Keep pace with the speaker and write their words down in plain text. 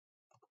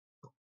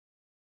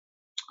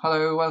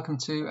Hello, welcome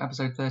to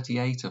episode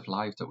 38 of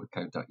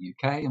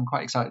live.withcode.uk. I'm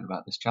quite excited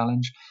about this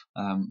challenge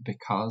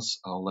because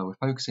although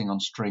we're focusing on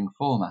string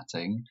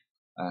formatting,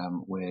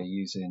 we're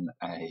using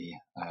a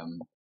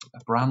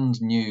brand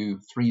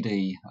new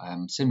 3D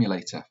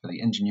simulator for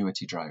the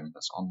Ingenuity drone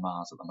that's on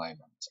Mars at the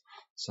moment.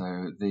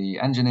 So the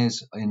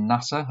engineers in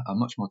NASA are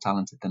much more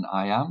talented than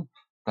I am.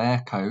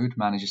 Their code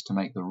manages to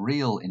make the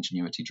real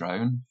Ingenuity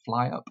drone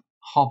fly up,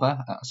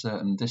 hover at a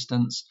certain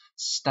distance,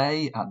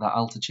 stay at that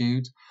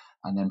altitude,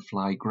 and then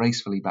fly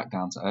gracefully back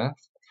down to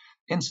Earth.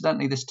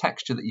 Incidentally, this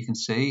texture that you can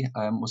see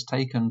was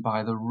taken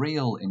by the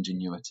real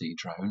Ingenuity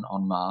drone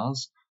on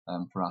Mars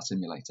for our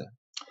simulator.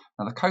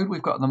 Now, the code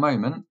we've got at the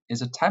moment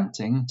is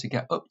attempting to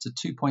get up to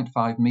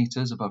 2.5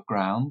 meters above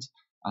ground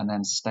and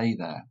then stay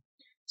there.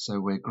 So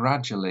we're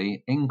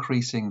gradually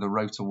increasing the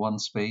rotor 1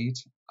 speed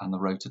and the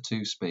rotor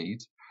 2 speed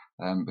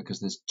because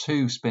there's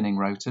two spinning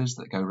rotors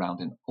that go around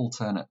in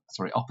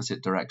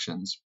opposite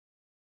directions.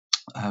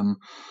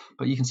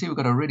 But you can see we've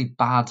got a really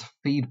bad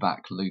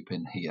feedback loop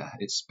in here.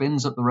 It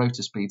spins up the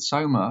rotor speed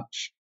so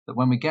much that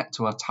when we get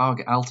to our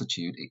target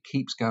altitude, it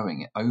keeps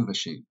going, it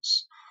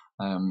overshoots.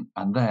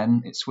 And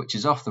then it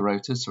switches off the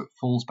rotors, so it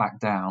falls back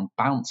down,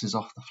 bounces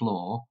off the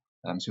floor.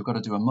 So we've got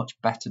to do a much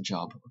better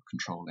job of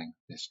controlling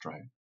this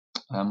drone.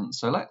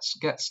 So let's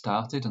get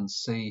started and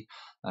see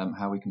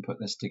how we can put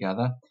this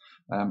together.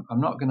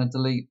 I'm not going to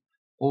delete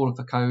all of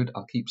the code.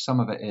 I'll keep some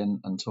of it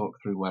in and talk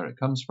through where it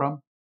comes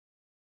from.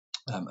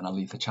 And I'll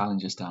leave the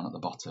challenges down at the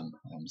bottom,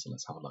 so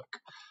let's have a look.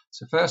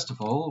 So first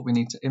of all, we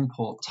need to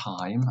import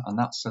time, and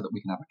that's so that we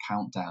can have a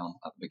countdown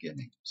at the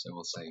beginning. So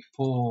we'll say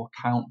for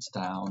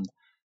countdown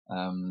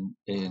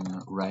in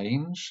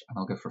range, and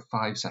I'll go for a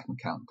 5-second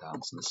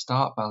countdown. So the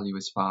start value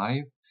is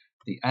 5,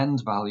 the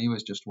end value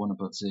is just 1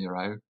 above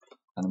 0,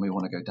 and then we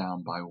want to go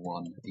down by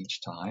 1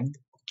 each time.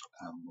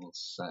 We'll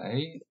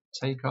say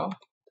takeoff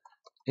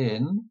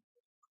in,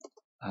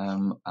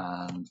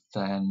 and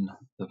then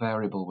the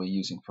variable we're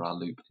using for our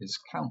loop is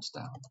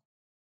countdown.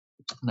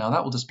 Now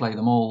that will display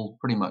them all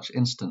pretty much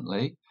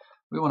instantly.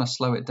 We want to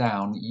slow it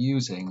down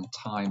using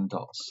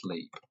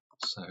time.sleep.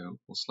 So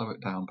we'll slow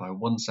it down by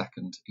 1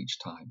 second each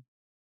time.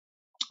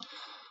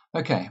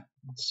 Okay,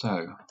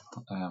 so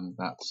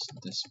that's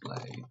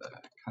display the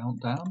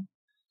countdown.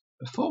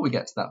 Before we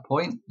get to that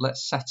point,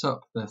 let's set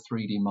up the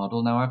 3D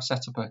model. Now I've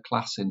set up a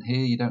class in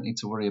here. You don't need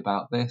to worry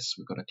about this.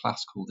 We've got a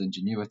class called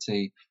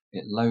Ingenuity.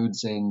 It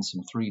loads in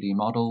some 3D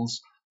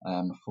models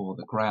for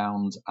the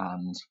ground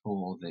and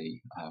for the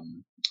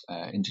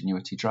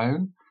Ingenuity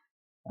drone.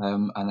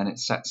 And then it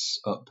sets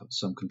up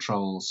some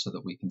controls so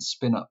that we can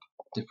spin up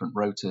different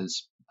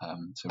rotors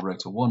to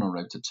rotor 1 or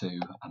rotor 2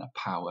 and a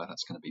power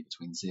that's going to be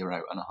between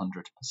 0 and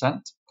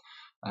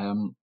 100%.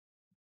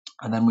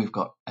 And then we've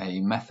got a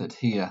method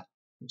here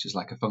which is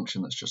like a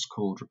function that's just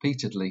called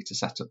repeatedly to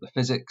set up the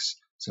physics,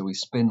 so we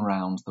spin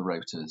round the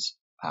rotors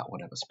at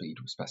whatever speed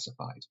we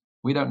specified.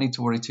 We don't need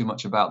to worry too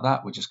much about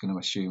that, we're just going to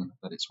assume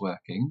that it's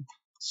working,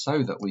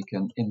 so that we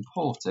can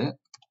import it.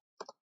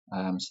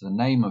 So the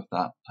name of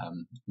that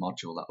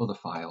module, that other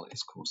file,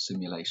 is called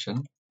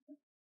simulation,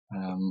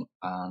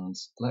 and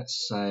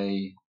let's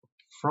say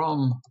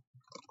from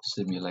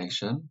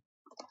simulation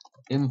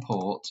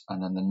import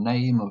and then the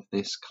name of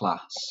this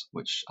class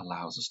which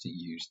allows us to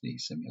use the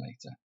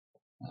simulator.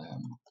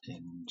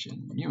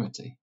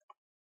 Ingenuity.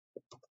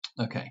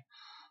 Okay,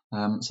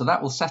 so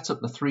that will set up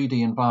the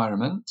 3D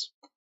environment,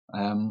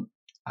 and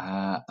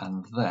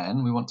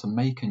then we want to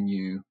make a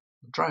new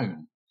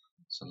drone.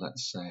 So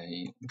let's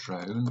say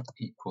drone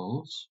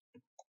equals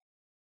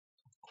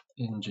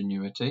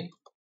Ingenuity,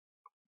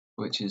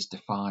 which is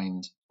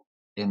defined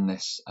in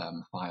this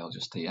file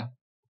just here.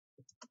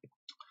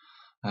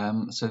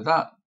 So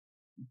that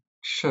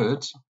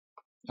should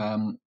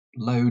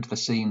load the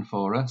scene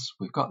for us.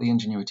 We've got the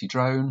Ingenuity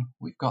drone,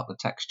 we've got the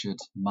textured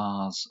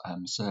Mars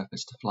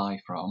surface to fly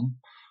from,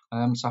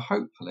 so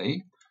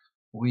hopefully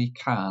we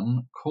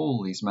can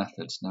call these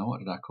methods. Now what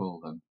did I call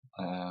them?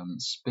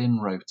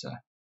 Spin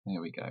rotor, there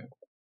we go.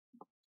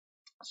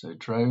 So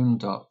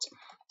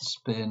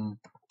drone.spin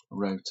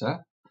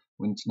rotor,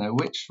 we need to know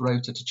which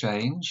rotor to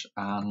change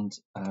and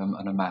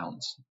an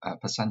amount, a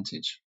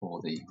percentage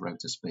for the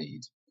rotor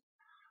speed.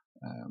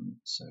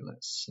 So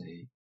let's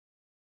see.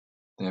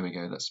 There we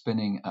go, that's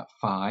spinning at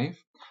 5,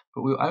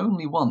 but we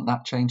only want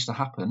that change to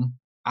happen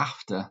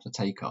after the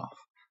takeoff.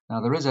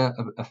 Now there is a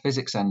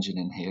physics engine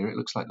in here. It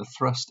looks like the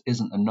thrust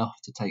isn't enough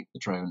to take the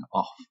drone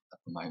off at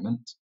the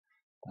moment.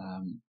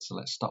 So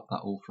let's stop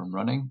that all from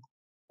running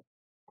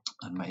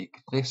and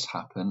make this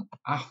happen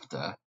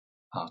after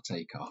our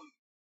takeoff.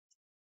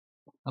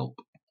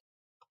 Help.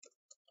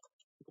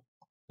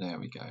 There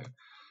we go.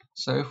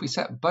 So if we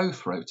set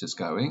both rotors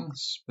going,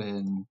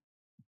 spin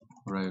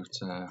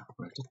rotor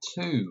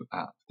 2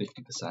 at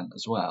 50%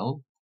 as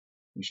well,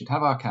 we should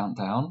have our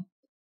countdown.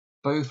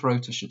 Both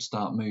rotors should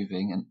start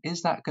moving, and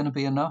is that going to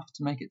be enough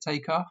to make it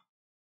take off?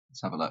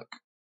 Let's have a look.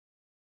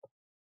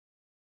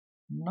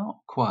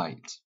 Not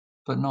quite,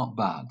 but not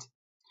bad.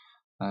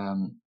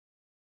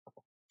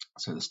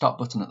 So the stop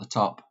button at the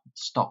top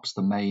stops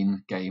the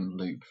main game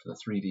loop for the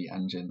 3D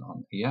engine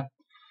on here.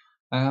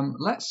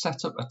 Let's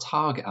set up a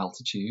target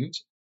altitude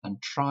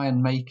and try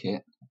and make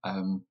it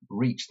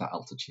reach that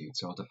altitude.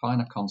 So I'll define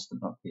a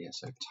constant up here.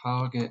 So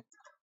target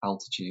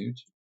altitude,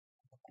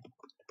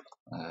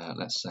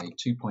 let's say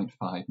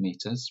 2.5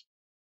 meters.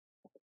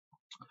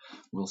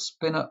 We'll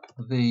spin up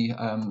the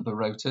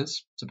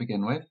rotors to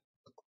begin with.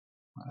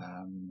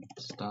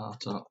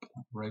 Start up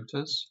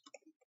rotors.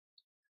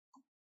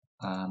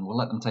 And we'll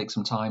let them take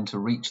some time to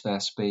reach their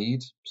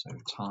speed. So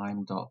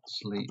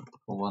time.sleep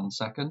for 1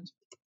 second.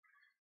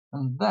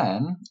 And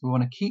then we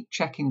want to keep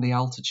checking the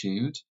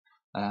altitude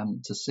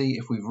to see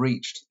if we've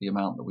reached the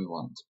amount that we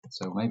want.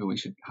 So maybe we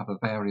should have a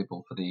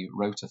variable for the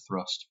rotor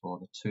thrust for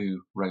the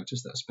 2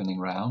 rotors that are spinning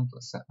round.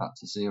 Let's set that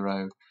to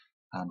 0,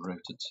 and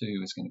rotor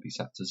 2 is going to be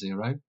set to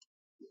 0.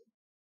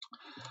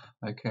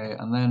 Okay,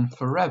 and then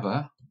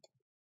forever,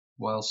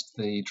 whilst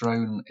the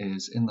drone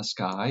is in the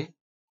sky,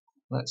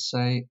 let's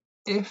say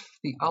if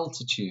the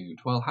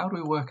altitude, well, how do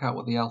we work out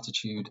what the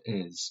altitude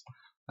is?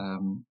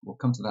 We'll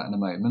come to that in a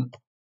moment.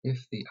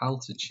 If the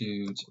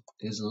altitude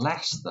is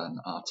less than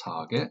our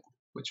target,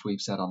 which we've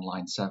said on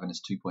line 7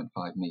 is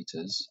 2.5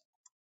 meters,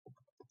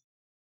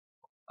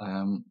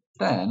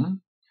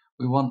 then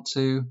we want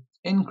to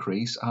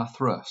increase our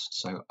thrust.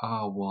 So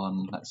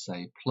R1, let's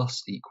say,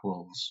 plus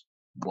equals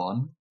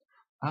 1,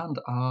 and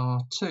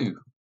R2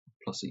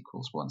 plus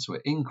equals 1. So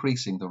we're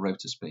increasing the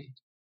rotor speed.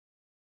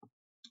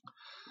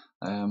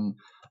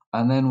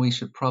 And then we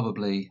should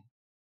probably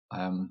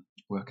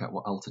work out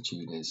what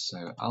altitude is.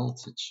 So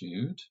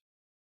altitude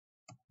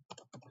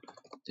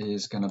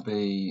is going to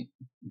be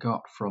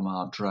got from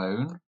our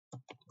drone.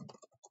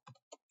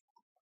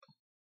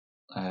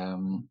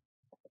 And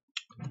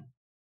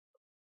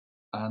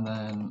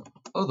then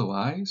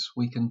otherwise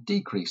we can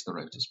decrease the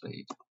rotor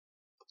speed.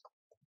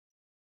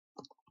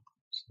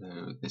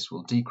 So this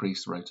will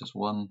decrease the rotor's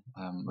 1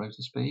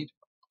 rotor speed.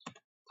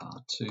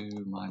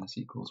 R2 minus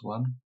equals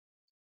 1.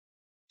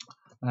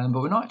 But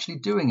we're not actually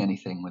doing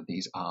anything with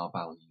these R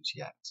values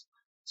yet.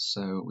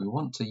 So we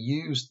want to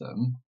use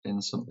them in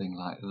something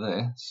like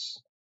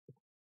this.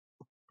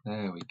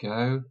 There we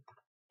go.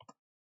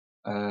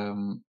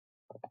 R1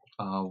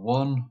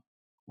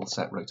 will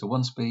set rotor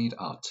 1 speed,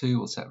 R2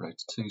 will set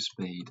rotor 2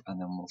 speed,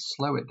 and then we'll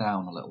slow it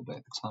down a little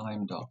bit.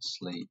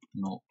 Time.sleep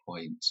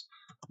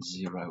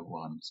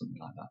 0.01,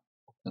 something like that.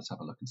 Let's have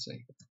a look and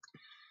see.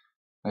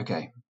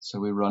 Okay, so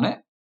we run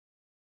it.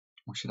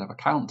 We should have a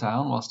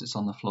countdown whilst it's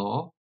on the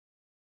floor.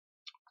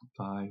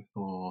 5,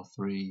 4,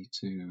 3,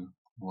 2,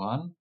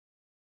 1.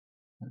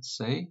 Let's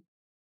see.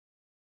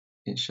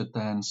 It should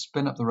then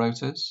spin up the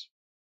rotors.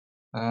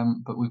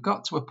 But we've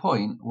got to a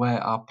point where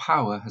our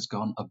power has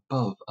gone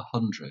above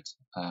 100.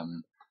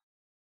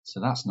 So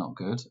that's not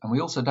good. And we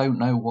also don't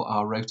know what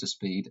our rotor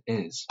speed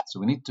is. So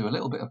we need to do a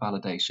little bit of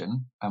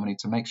validation, and we need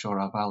to make sure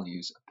our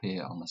values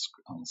appear on the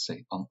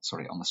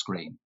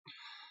screen.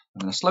 I'm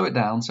going to slow it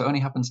down so it only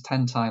happens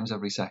 10 times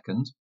every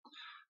second.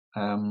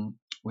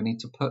 We need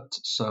to put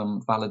some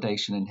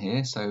validation in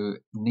here, so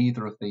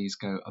neither of these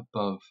go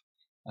above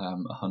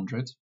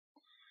 100.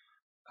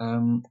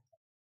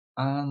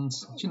 And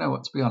do you know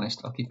what, to be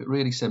honest, I'll keep it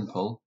really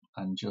simple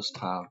and just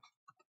have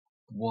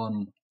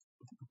one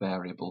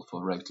variable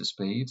for rotor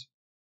speed,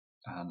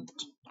 and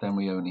then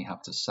we only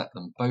have to set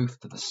them both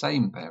to the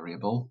same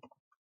variable.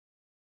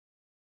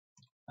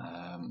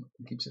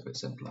 It keeps it a bit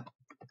simpler.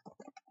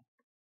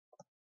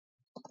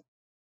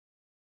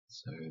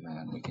 So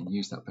then we can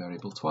use that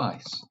variable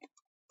twice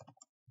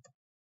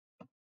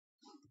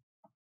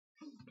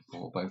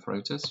for both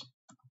rotors.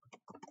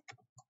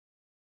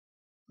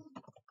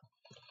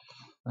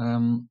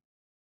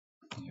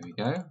 Here we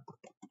go.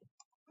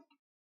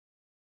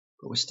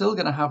 But we're still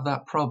going to have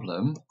that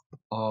problem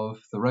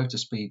of the rotor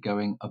speed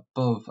going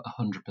above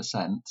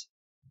 100%,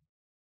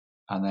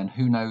 and then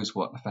who knows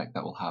what effect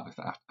that will have if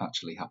it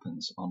actually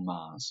happens on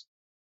Mars.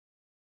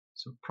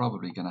 So we're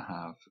probably going to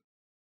have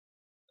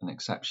an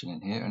exception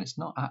in here, and it's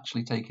not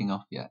actually taking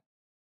off yet.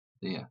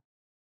 Here,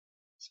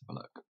 let's have a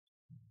look.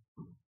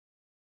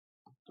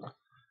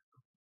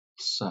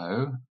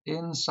 So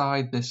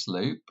inside this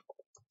loop,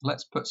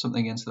 let's put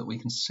something in so that we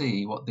can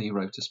see what the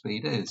rotor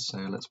speed is. So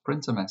let's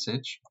print a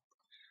message.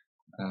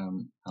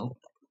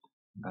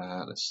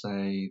 Let's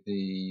say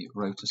the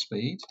rotor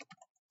speed,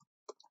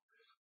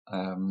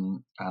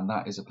 and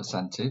that is a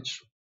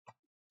percentage.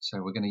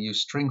 So we're going to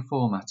use string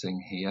formatting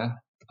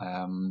here,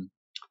 and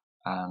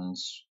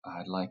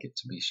I'd like it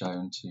to be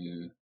shown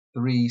to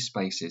 3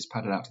 spaces,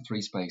 padded out to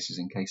 3 spaces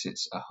in case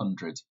it's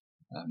 100.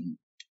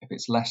 If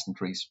it's less than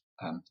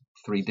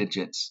 3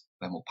 digits,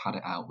 then we'll pad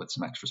it out with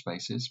some extra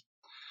spaces.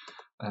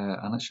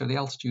 And let's show the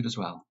altitude as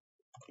well.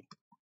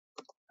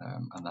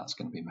 And that's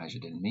going to be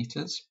measured in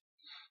meters.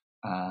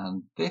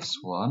 And this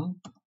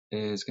one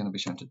is going to be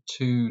shown to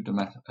 2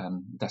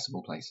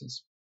 decimal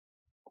places.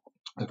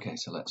 Okay,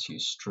 so let's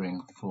use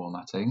string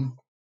formatting.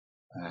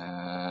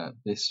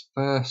 This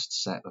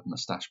first set of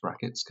moustache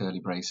brackets, curly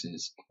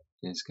braces,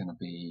 is going to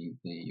be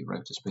the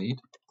rotor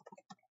speed.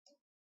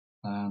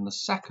 And the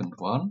second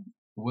one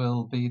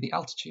will be the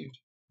altitude.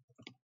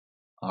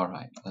 All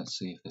right, let's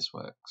see if this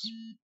works.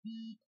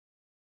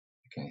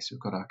 Okay, so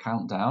we've got our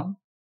countdown.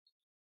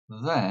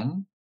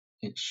 Then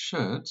it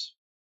should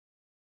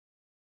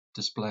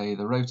display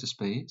the rotor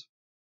speed.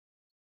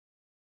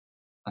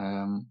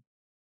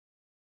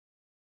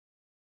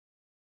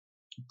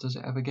 Does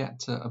it ever get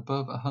to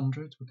above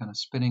 100? We're kind of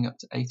spinning up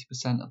to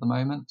 80% at the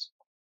moment.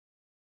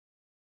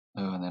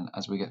 Oh, and then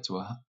as we get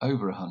to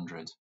over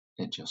 100,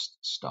 it just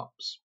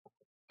stops.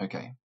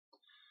 Okay.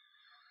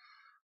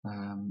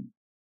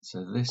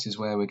 So this is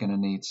where we're going to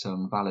need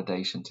some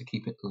validation to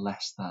keep it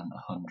less than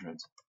 100.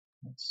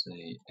 Let's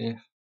see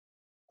if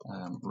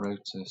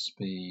rotor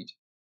speed,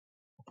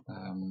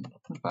 in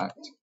fact,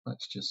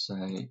 let's just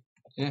say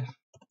if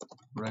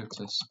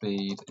rotor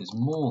speed is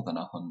more than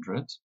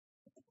 100,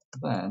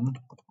 then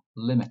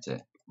limit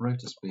it.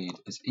 Rotor speed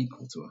is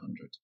equal to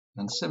 100.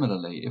 And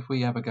similarly, if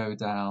we ever go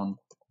down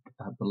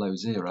below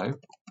 0,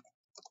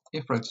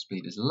 if rotor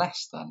speed is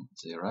less than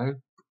 0,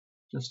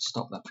 just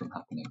stop that from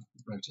happening.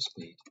 Rotor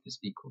speed is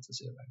equal to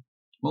 0.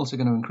 I'm also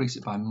going to increase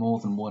it by more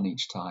than 1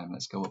 each time.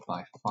 Let's go up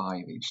by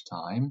 5 each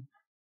time.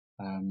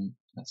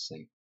 Let's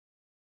see.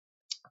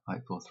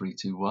 5, 4, 3,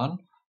 2, 1.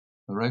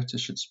 The rotor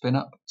should spin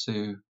up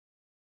to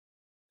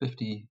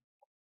 50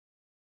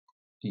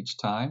 each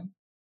time.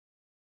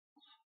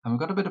 And we've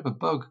got a bit of a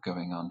bug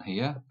going on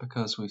here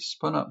because we've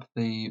spun up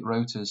the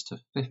rotors to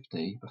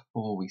 50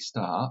 before we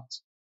start,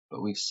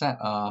 but we've set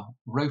our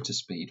rotor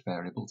speed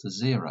variable to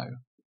 0.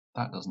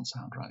 That doesn't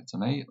sound right to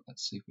me.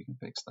 Let's see if we can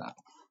fix that.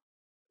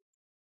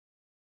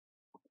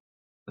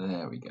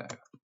 There we go.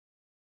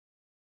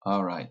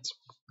 All right,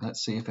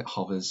 let's see if it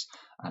hovers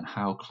and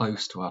how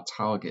close to our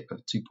target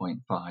of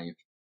 2.5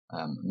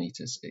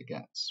 meters it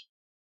gets.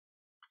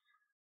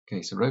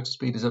 Okay, so rotor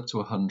speed is up to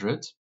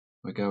 100.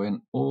 We're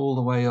going all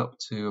the way up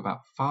to about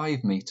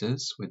 5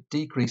 meters. We're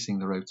decreasing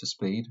the rotor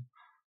speed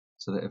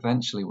so that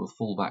eventually we'll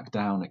fall back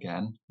down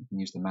again. You can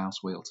use the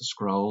mouse wheel to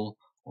scroll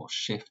or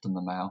shift and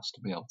the mouse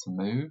to be able to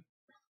move.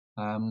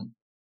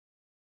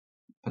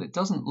 But it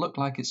doesn't look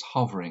like it's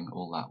hovering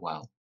all that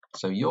well.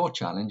 So your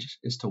challenge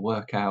is to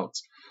work out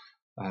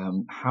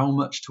how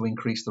much to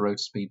increase the rotor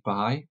speed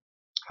by,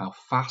 how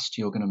fast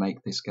you're going to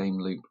make this game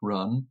loop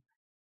run,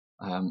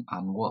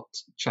 and what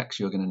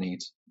checks you're going to need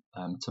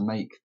to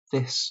make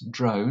this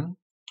drone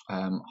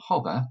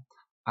hover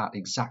at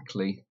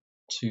exactly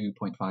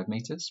 2.5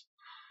 meters,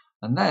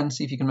 and then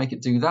see if you can make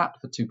it do that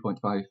for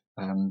 2.5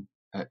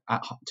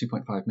 at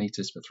 2.5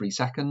 meters for 3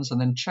 seconds,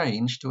 and then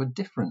change to a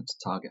different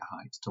target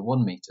height to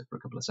 1 meter for a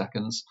couple of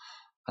seconds,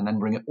 and then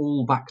bring it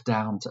all back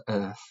down to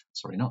Earth.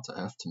 Sorry, not to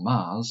Earth, to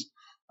Mars,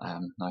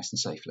 nice and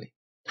safely.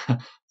 So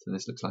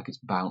this looks like it's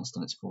bounced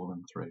and it's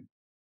fallen through.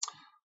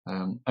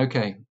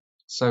 Okay.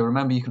 So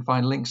remember, you can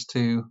find links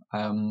to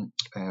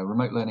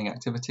remote learning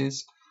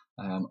activities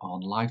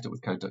on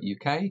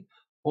live.withcode.uk,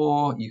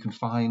 or you can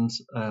find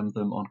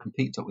them on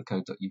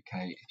compete.withcode.uk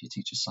if your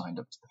teacher's signed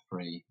up to the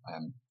free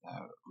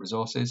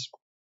resources.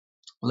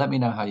 Let me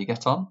know how you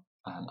get on,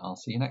 and I'll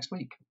see you next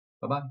week.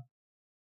 Bye-bye.